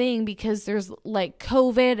whole thing because there's like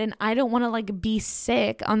COVID and I don't want to like be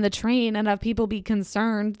sick on the train and have people be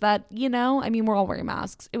concerned that, you know, I mean, we're all wearing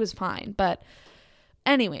masks. It was fine. But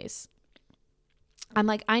anyways, I'm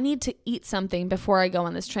like, I need to eat something before I go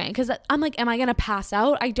on this train because I'm like, am I going to pass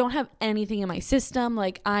out? I don't have anything in my system.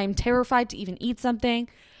 Like I'm terrified to even eat something.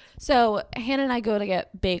 So Hannah and I go to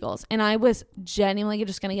get bagels and I was genuinely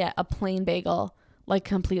just going to get a plain bagel like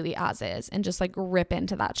completely as is and just like rip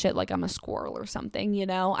into that shit like I'm a squirrel or something, you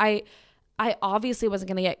know. I obviously wasn't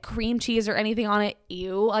gonna get cream cheese or anything on it.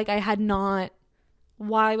 Ew. Like I had not,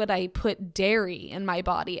 why would I put dairy in my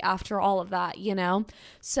body after all of that, you know?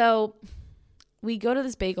 So we go to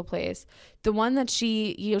this bagel place. The one that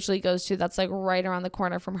she usually goes to that's like right around the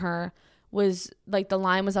corner from her was like the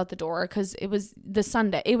line was out the door because it was a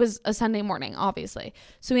Sunday morning, obviously.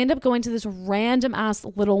 So we end up going to this random ass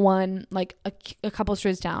little one like a couple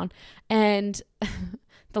streets down, and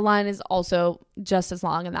the line is also just as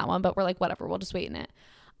long in that one, but we're like, whatever, we'll just wait in it.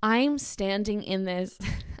 I'm standing in this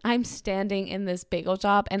bagel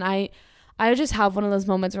shop, and I just have one of those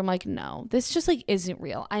moments where I'm like, no, this just like isn't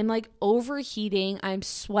real. I'm like overheating, I'm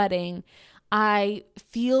sweating, I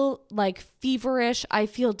feel like feverish. I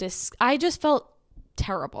just felt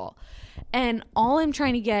terrible. And all I'm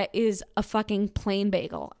trying to get is a fucking plain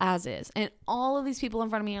bagel as is. And all of these people in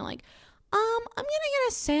front of me are like, I'm going to get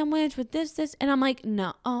a sandwich with this. And I'm like,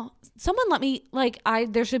 no, someone let me,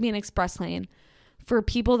 there should be an express lane for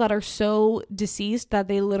people that are so deceased that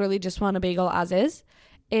they literally just want a bagel as is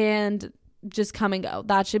and just come and go.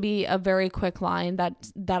 That should be a very quick line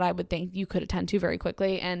that I would think you could attend to very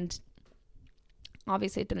quickly. And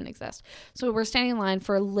obviously it didn't exist. So we're standing in line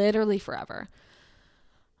for literally forever.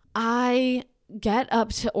 I get up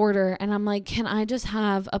to order and I'm like, can I just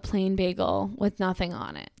have a plain bagel with nothing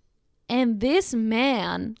on it? And this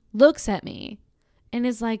man looks at me and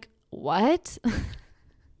is like, what?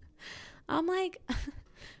 I'm like,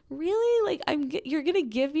 really? Like, you're going to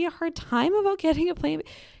give me a hard time about getting a plain?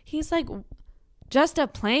 He's like, just a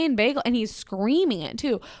plain bagel, and he's screaming it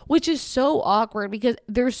too, which is so awkward because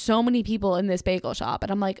there's so many people in this bagel shop,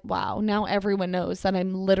 and I'm like, wow, now everyone knows that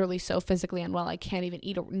I'm literally so physically unwell I can't even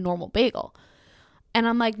eat a normal bagel. And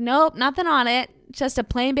I'm like, nope, nothing on it, just a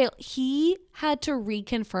plain bagel. He had to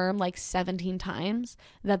reconfirm like 17 times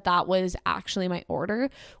that was actually my order,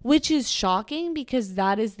 which is shocking because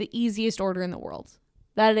that is the easiest order in the world.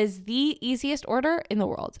 That is the easiest order in the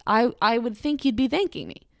world. I would think you'd be thanking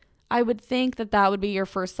me. I would think that would be your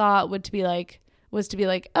first thought was to be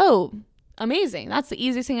like, oh, amazing. That's the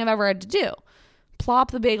easiest thing I've ever had to do.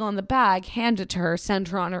 Plop the bagel in the bag, hand it to her, send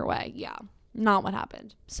her on her way. Yeah, not what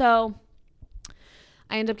happened. So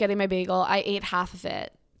I ended up getting my bagel. I ate half of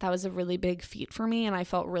it. That was a really big feat for me, and I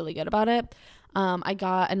felt really good about it. I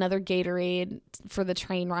got another Gatorade for the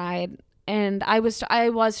train ride, and I was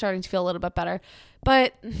starting to feel a little bit better.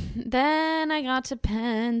 But then I got to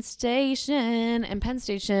Penn Station, and Penn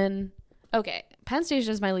Station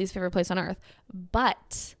is my least favorite place on earth.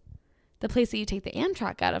 But the place that you take the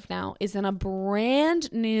Amtrak out of now is in a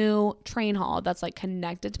brand new train hall that's like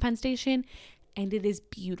connected to Penn Station, and it is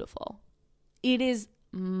beautiful. It is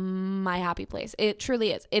my happy place. It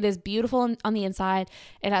truly is. It is beautiful on the inside.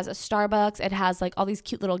 It has a Starbucks. It has like all these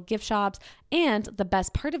cute little gift shops. And the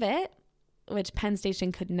best part of it which Penn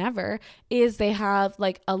Station could never, is they have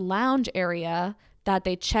like a lounge area that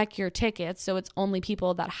they check your tickets. So it's only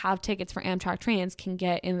people that have tickets for Amtrak trains can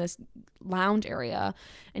get in this lounge area,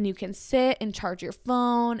 and you can sit and charge your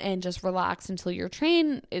phone and just relax until your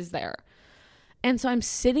train is there. And so I'm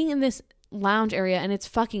sitting in this lounge area, and it's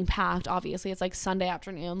fucking packed. Obviously, it's like Sunday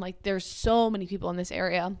afternoon. Like, there's so many people in this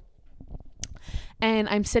area. And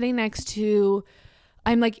I'm sitting next to,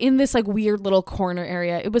 I'm like in this like weird little corner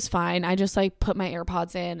area. It was fine. I just like put my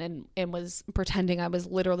AirPods in and was pretending I was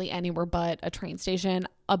literally anywhere but a train station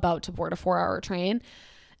about to board a 4-hour train.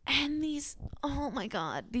 And these, oh my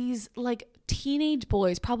God, these like teenage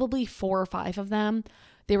boys, probably 4 or 5 of them,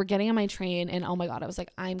 they were getting on my train, and oh my God, I was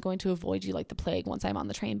like, I'm going to avoid you like the plague once I'm on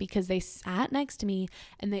the train, because they sat next to me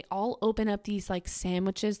and they all open up these like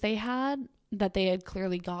sandwiches they had that they had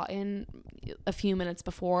clearly gotten a few minutes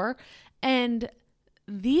before. And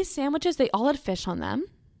these sandwiches, they all had fish on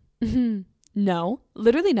them. No,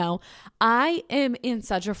 literally no. I am in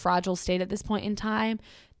such a fragile state at this point in time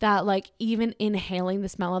that like even inhaling the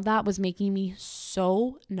smell of that was making me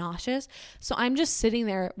so nauseous. So I'm just sitting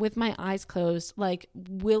there with my eyes closed, like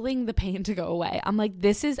willing the pain to go away. I'm like,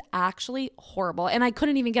 this is actually horrible. And I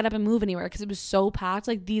couldn't even get up and move anywhere because it was so packed.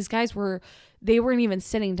 Like, these guys they weren't even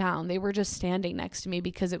sitting down. They were just standing next to me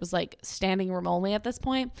because it was like standing room only at this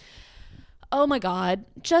point. Oh my God,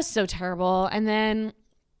 just so terrible. And then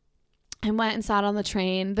I went and sat on the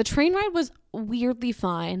train. The train ride was weirdly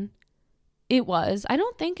fine. It was. I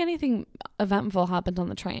don't think anything eventful happened on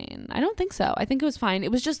the train. I don't think so. I think it was fine.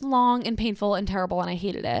 It was just long and painful and terrible, and I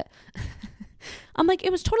hated it. I'm like,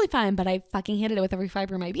 it was totally fine, but I fucking hated it with every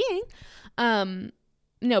fiber of my being.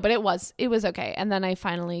 No, but it was okay. And then I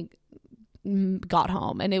finally got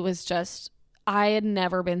home, and it was just, I had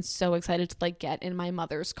never been so excited to like get in my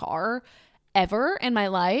mother's car ever in my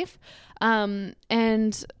life.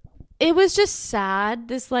 And it was just sad,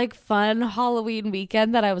 this like fun Halloween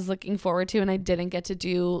weekend that I was looking forward to, and I didn't get to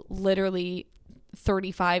do literally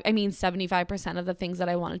 75% of the things that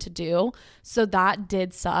I wanted to do. So that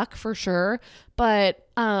did suck for sure. But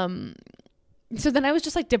so then I was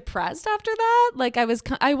just like depressed after that. Like,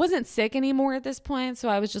 I wasn't sick anymore at this point, so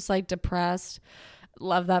I was just like depressed.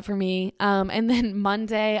 Love that for me. And then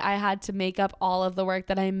Monday I had to make up all of the work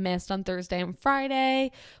that I missed on Thursday and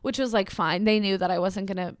Friday, which was like fine. They knew that I wasn't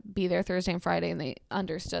going to be there Thursday and Friday, and they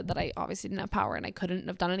understood that I obviously didn't have power and I couldn't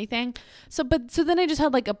have done anything. So then I just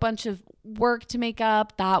had like a bunch of work to make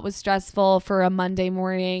up. That was stressful for a Monday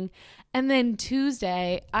morning. And then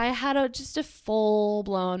Tuesday I had just a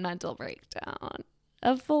full-blown mental breakdown.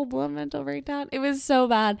 It was so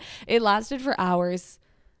bad. It lasted for hours.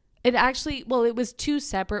 It actually, well, it was 2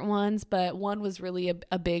 separate ones, but one was really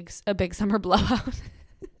a big summer blowout.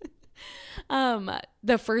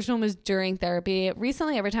 The first one was during therapy.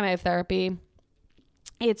 Recently, every time I have therapy,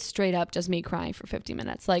 it's straight up just me crying for 50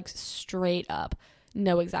 minutes, like straight up,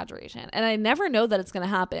 no exaggeration. And I never know that it's going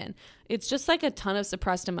to happen. It's just like a ton of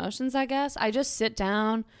suppressed emotions, I guess. I just sit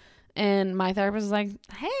down and my therapist is like,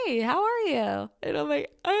 hey, how are you? And I'm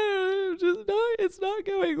like, it's not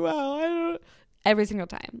going well. Every single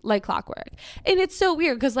time, like clockwork. And it's so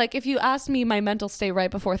weird because like if you asked me my mental state right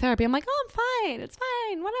before therapy, I'm like, oh, I'm fine, it's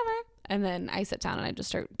fine, whatever. And then I sit down and I just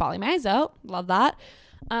start bawling my eyes out. Love that.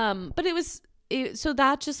 But so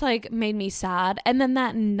that just like made me sad. And then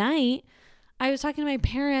that night I was talking to my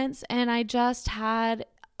parents, and I just had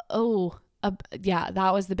that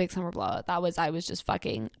was the big summer blowout. I was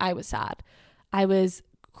sad. I was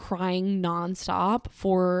crying nonstop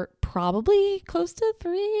for probably close to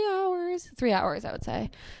 3 hours, I would say.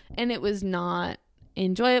 And it was not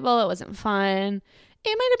enjoyable. It wasn't fun.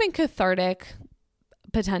 It might have been cathartic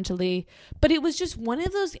potentially, but it was just one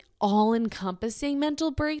of those all-encompassing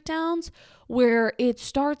mental breakdowns where it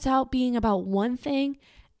starts out being about one thing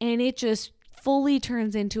and it just fully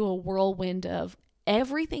turns into a whirlwind of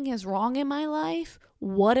everything is wrong in my life.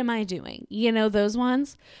 What am I doing? You know, those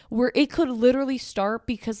ones where it could literally start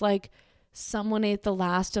because like someone ate the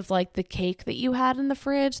last of like the cake that you had in the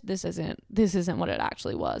fridge. This isn't what it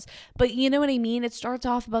actually was. But you know what I mean? It starts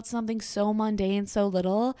off about something so mundane, so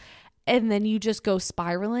little, and then you just go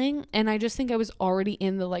spiraling. And I just think I was already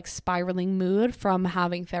in the like spiraling mood from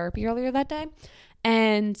having therapy earlier that day.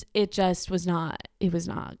 And it was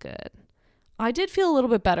not good. I did feel a little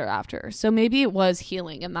bit better after. So maybe it was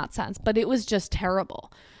healing in that sense, but it was just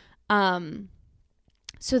terrible.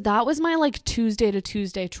 So that was my like Tuesday to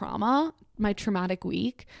Tuesday trauma, my traumatic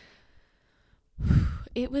week.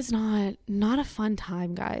 It was not a fun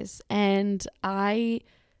time, guys. And I'm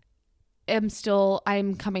still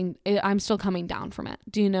coming down from it.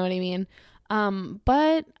 Do you know what I mean?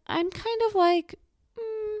 But I'm kind of like,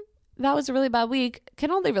 that was a really bad week.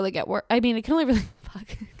 Can only really get worse. I mean, it can only really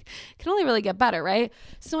can only really get better, right?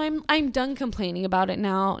 So I'm done complaining about it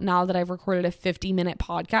now that I've recorded a 50-minute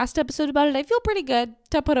podcast episode about it. I feel pretty good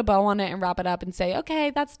to put a bow on it and wrap it up and say, okay,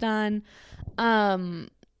 that's done.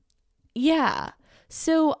 Yeah.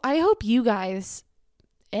 So I hope you guys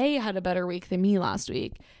A, had a better week than me last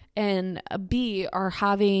week, and B, are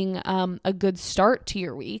having a good start to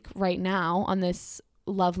your week right now on this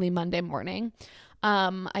lovely Monday morning.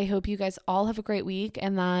 I hope you guys all have a great week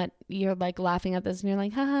and that you're like laughing at this and you're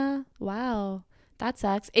like, haha, wow, that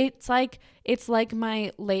sucks. It's like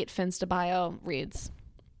my late Finsta bio reads.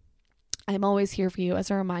 I'm always here for you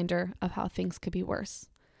as a reminder of how things could be worse.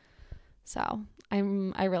 So I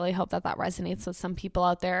really hope that resonates with some people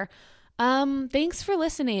out there. Thanks for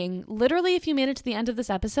listening. Literally, if you made it to the end of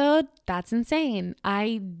this episode, that's insane.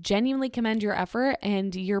 I genuinely commend your effort,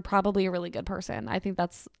 and you're probably a really good person. I think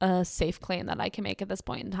that's a safe claim that I can make at this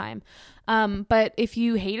point in time. But if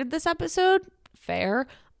you hated this episode, fair.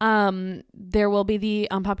 There will be the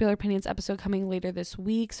Unpopular Opinions episode coming later this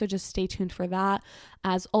week, so just stay tuned for that.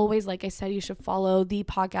 As always, like I said, you should follow the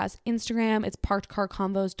podcast Instagram. It's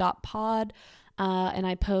parkedcarconvos.pod. And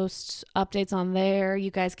I post updates on there. You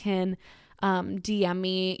guys can DM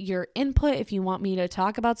me your input if you want me to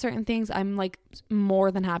talk about certain things. I'm like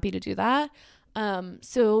more than happy to do that.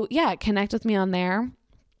 So yeah, connect with me on there.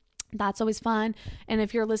 That's always fun. And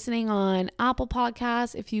if you're listening on Apple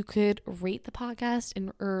Podcasts, if you could rate the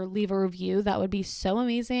podcast or leave a review, that would be so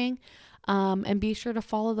amazing. And be sure to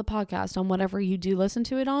follow the podcast on whatever you do listen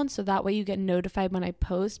to it on, so that way you get notified when I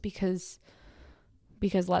post, because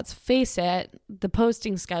let's face it, the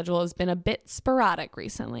posting schedule has been a bit sporadic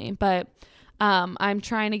recently, but I'm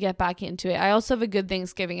trying to get back into it. I also have a good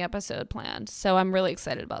Thanksgiving episode planned, so I'm really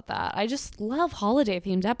excited about that. I just love holiday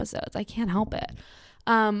themed episodes. I can't help it.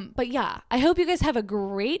 But yeah, I hope you guys have a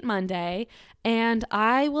great Monday, and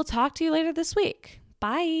I will talk to you later this week.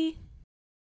 Bye.